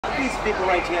this vehicle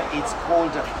right here, it's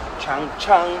called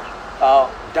Changcheng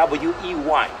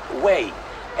Wey,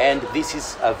 and this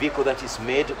is a vehicle that is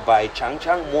made by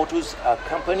Changcheng Motors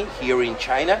company here in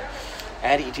China,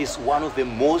 and it is one of the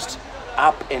most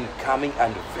up and coming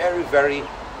and very, very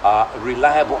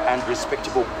reliable and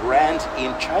respectable brand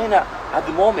in China at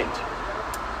the moment.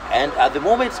 And at the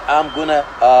moment, I'm gonna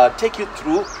take you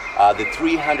through the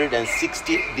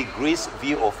 360 degrees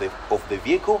view of the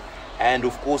vehicle, and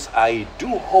of course I do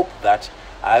hope that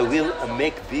I will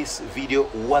make this video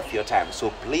worth your time.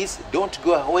 So please don't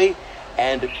go away,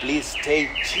 and please stay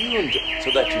tuned so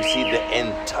that you see the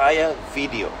entire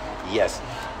video. Yes,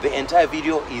 the entire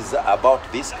video is about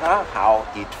this car, how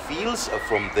it feels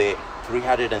from the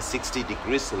 360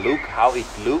 degrees look, how it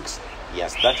looks.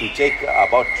 Yes, that will take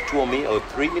about 2 or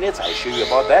 3 minutes. I'll show you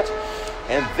about that.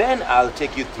 And then I'll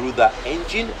take you through the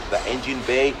engine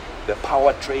bay, the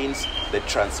powertrains, the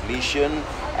transmission,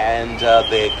 and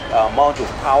the amount of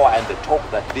power and the torque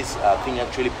that this thing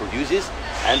actually produces.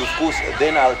 And of course,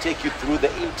 then I'll take you through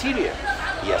the interior.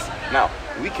 Yes, now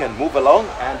we can move along,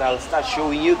 and I'll start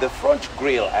showing you the front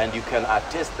grille, and you can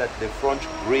attest that the front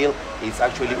grille is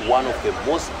actually one of the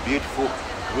most beautiful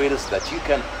grilles that you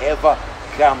can ever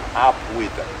come up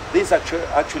with. This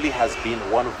actually has been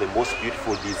one of the most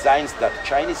beautiful designs that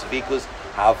Chinese vehicles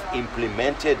have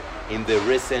implemented in the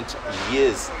recent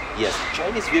years. Yes,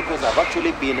 Chinese vehicles have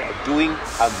actually been doing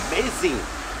amazing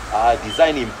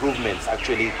design improvements,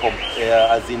 actually,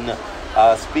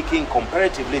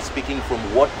 comparatively speaking, from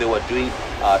what they were doing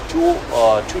 2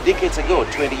 decades ago,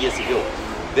 20 years ago.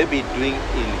 They've been doing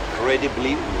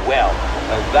incredibly well.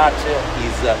 That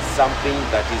is something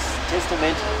that is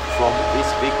testament from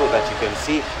this vehicle that you can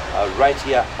see right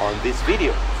here on this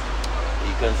video.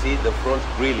 You can see the front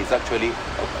grille is actually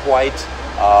quite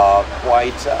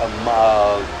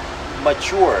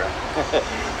mature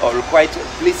or quite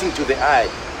pleasing to the eye.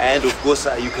 And of course,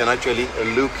 you can actually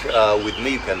look with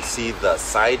me. You can see the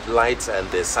side lights and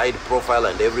the side profile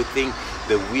and everything.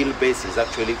 The wheelbase is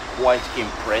actually quite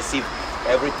impressive.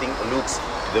 Everything looks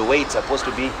the way it's supposed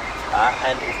to be,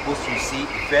 and of course you see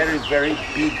very, very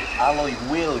big alloy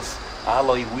wheels.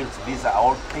 These are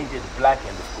all painted black,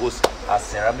 and of course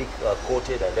ceramic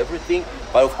coated and everything.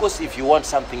 But of course, if you want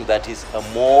something that is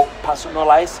more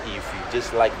personalized, if you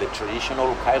just like the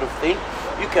traditional kind of thing,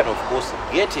 you can of course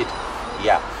get it.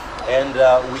 Yeah, and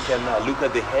we can look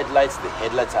at the headlights. The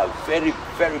headlights are very,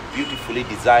 very beautifully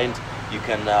designed. You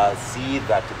can see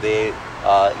that they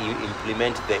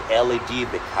implement the LED,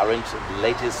 the current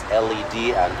latest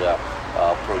LED and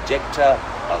projector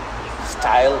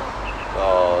style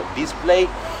display,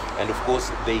 and of course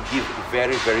they give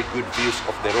very, very good views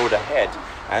of the road ahead.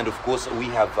 And of course we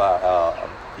have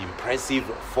impressive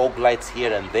fog lights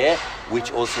here and there,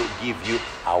 which also give you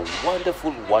a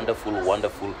wonderful, wonderful,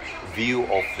 wonderful view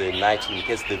of the night in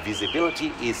case the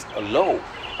visibility is low.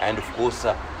 And of course,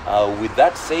 with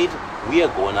that said, we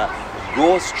are gonna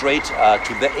go straight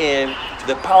to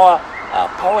the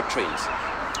powertrains.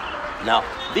 Now,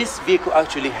 this vehicle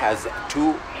actually has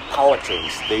 2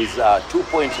 powertrains. There is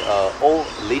 2.0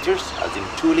 liters, as in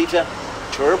 2-liter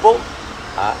turbo,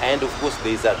 and of course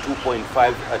there is a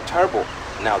 2.5 turbo.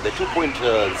 Now, the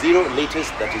 2.0 liters,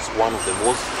 that is one of the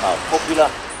most popular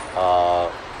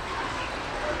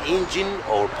engine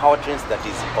or powertrains that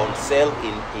is on sale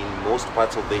in most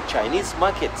parts of the Chinese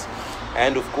markets.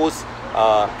 And of course,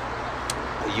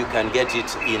 you can get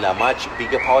it in a much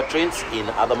bigger powertrains in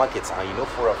other markets. I know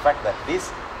for a fact that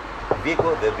this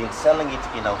vehicle, they've been selling it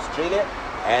in Australia,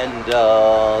 and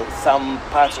some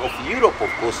parts of Europe, of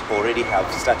course, already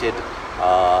have started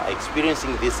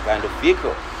experiencing this kind of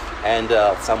vehicle. And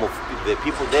some of the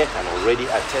people there can already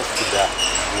attest to the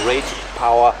great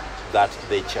power that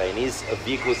the Chinese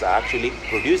vehicles are actually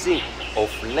producing of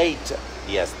late.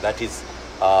 Yes, that is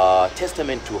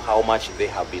testament to how much they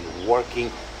have been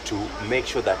working to make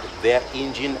sure that their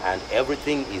engine and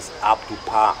everything is up to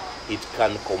par. It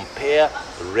can compare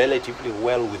relatively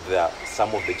well with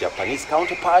some of the Japanese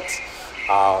counterparts,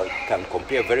 can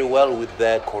compare very well with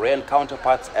the Korean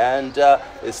counterparts, and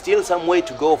still some way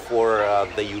to go for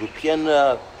the European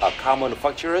car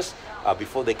manufacturers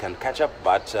before they can catch up.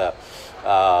 But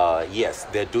yes,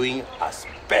 they're doing as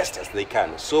best as they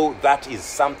can. So that is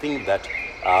something that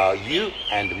you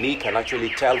and me can actually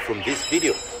tell from this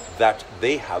video, that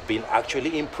they have been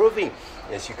actually improving.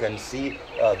 As you can see,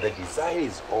 the design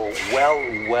is all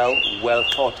well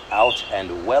thought out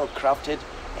and well crafted,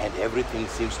 and everything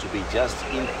seems to be just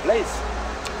in place.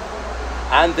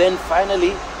 And then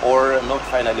finally, or not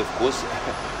finally, of course,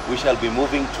 we shall be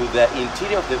moving to the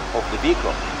interior of the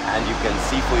vehicle, and you can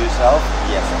see for yourself,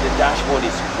 yes, the dashboard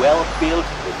is well built,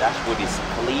 the dashboard is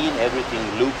clean, everything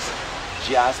looks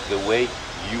just the way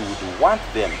you would want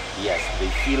them. Yes, they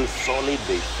feel solid,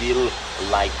 they feel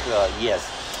like, yes,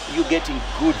 you're getting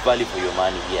good value for your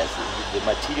money. Yes, the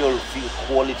material feel,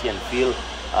 quality and feel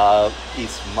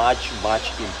is much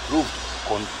improved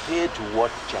compared to what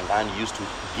Chang'an used to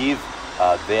give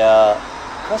their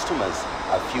customers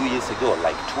a few years ago,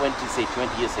 like 20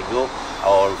 years ago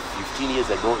or 15 years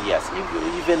ago. Yes,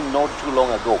 even not too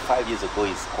long ago, 5 years ago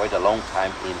is quite a long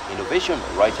time in innovation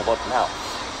right about now.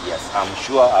 Yes, I'm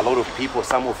sure a lot of people,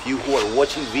 some of you who are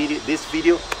watching this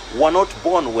video were not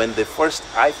born when the first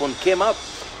iPhone came up,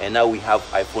 and now we have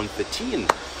iPhone 13.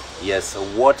 Yes,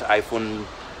 what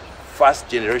first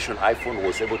generation iPhone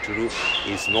was able to do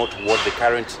is not what the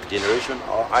current generation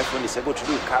iPhone is able to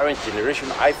do. Current generation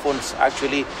iPhones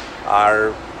actually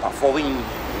are performing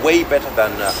way better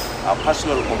than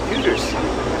personal computers.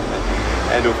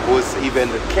 And of course, even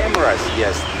the cameras,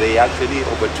 yes, they actually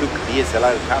overtook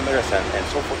DSLR cameras and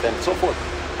so forth and so forth.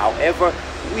 However,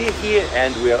 we're here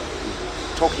and we're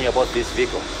talking about this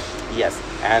vehicle. Yes,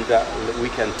 and we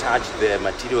can touch the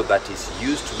material that is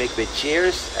used to make the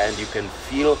chairs, and you can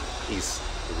feel is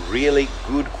really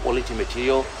good quality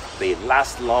material. They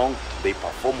last long, they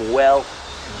perform well,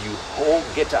 you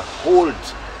get a hold.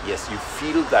 Yes, you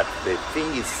feel that the thing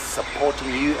is supporting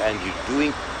you and you're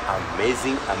doing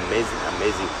amazing.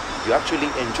 You actually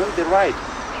enjoy the ride.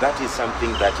 That is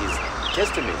something that is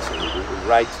testament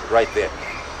right there.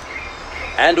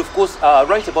 And of course,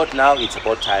 right about now, it's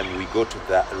about time we go to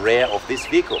the rear of this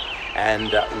vehicle,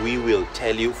 and we will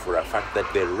tell you for a fact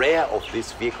that the rear of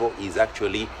this vehicle is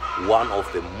actually one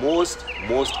of the most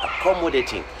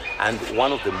accommodating and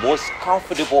one of the most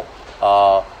comfortable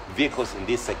vehicles in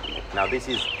this segment. Now, this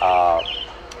is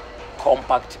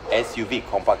compact SUV,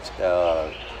 compact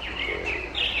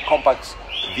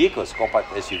vehicles, compact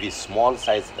SUVs, small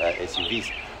size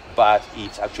SUVs, but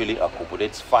it actually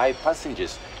accommodates 5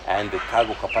 passengers, and the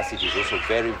cargo capacity is also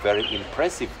very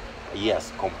impressive.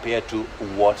 Yes, compared to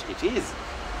what it is,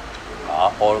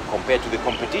 or compared to the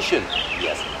competition.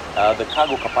 Yes, the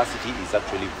cargo capacity is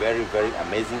actually very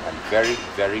amazing and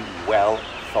very well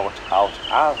thought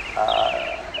out.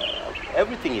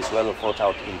 Everything is well thought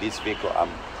out in this vehicle,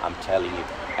 I'm telling you.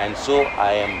 And so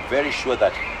I am very sure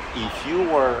that if you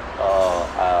were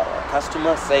a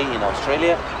customer, say in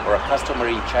Australia, or a customer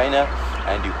in China,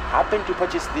 and you happen to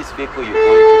purchase this vehicle, you're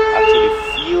going to actually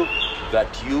feel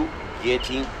that you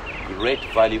getting great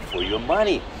value for your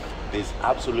money. There's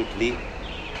absolutely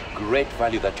great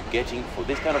value that you're getting for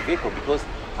this kind of vehicle, because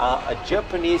a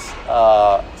Japanese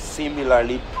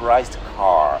similarly priced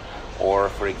car, or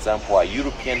for example a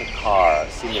European car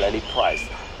similarly priced,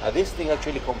 this thing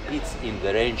actually competes in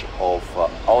the range of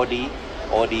Audi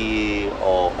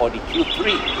Q3,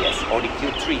 yes, Audi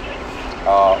Q3,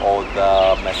 or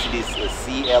the Mercedes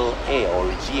CLA or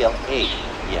GLA,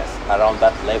 yes, around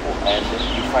that level. And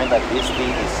you find that this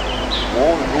thing is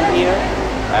more roomier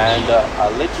and a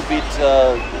little bit,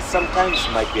 sometimes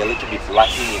might be a little bit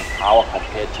lacking in power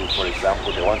compared to, for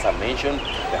example, the ones I mentioned,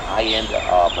 the high-end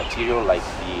material like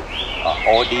the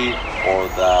Audi or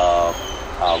the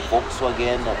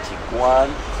Volkswagen Tiguan,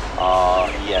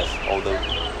 yes, or the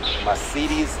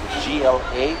Mercedes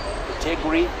GLA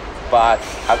category. But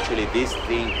actually this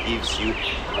thing gives you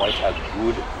quite a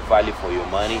good value for your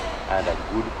money and a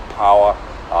good power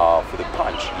for the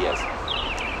punch. Yes,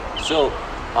 so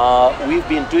we've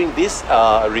been doing this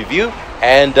review,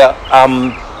 and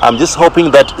I'm just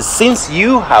hoping that since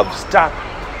you have stuck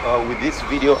with this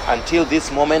video until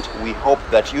this moment, we hope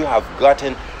that you have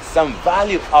gotten some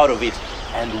value out of it,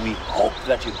 and we hope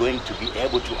that you're going to be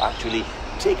able to actually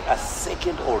take a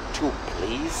second or two,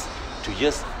 please, to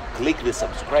just click the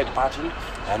subscribe button,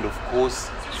 and of course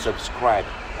subscribe.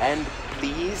 And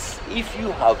please, if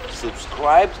you have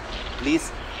subscribed,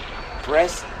 please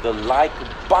press the like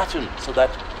button so that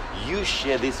you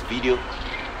share this video,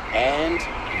 and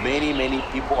many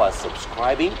people are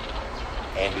subscribing,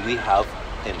 and we have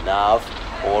enough,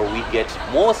 or we get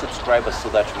more subscribers so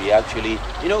that we actually,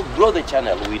 you know, grow the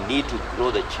channel. We need to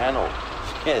grow the channel.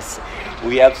 Yes,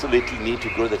 we absolutely need to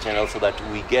grow the channel so that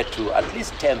we get to at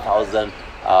least 10,000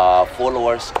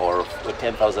 followers or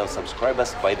 10,000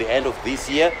 subscribers by the end of this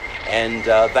year, and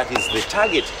that is the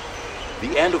target.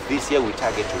 The end of this year we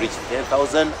target to reach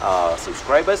 10,000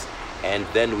 subscribers, and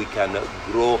then we can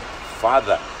grow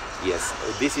further. Yes,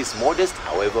 this is modest,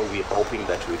 however we're hoping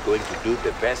that we're going to do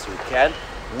the best we can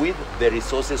with the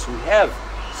resources we have.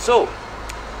 So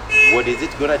what is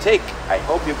it gonna take? I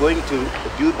hope you're going to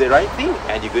do the right thing,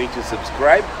 and you're going to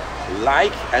subscribe,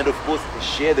 like, and of course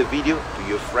share the video to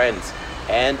your friends.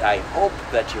 And I hope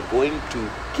that you're going to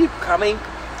keep coming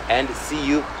and see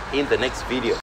you in the next video.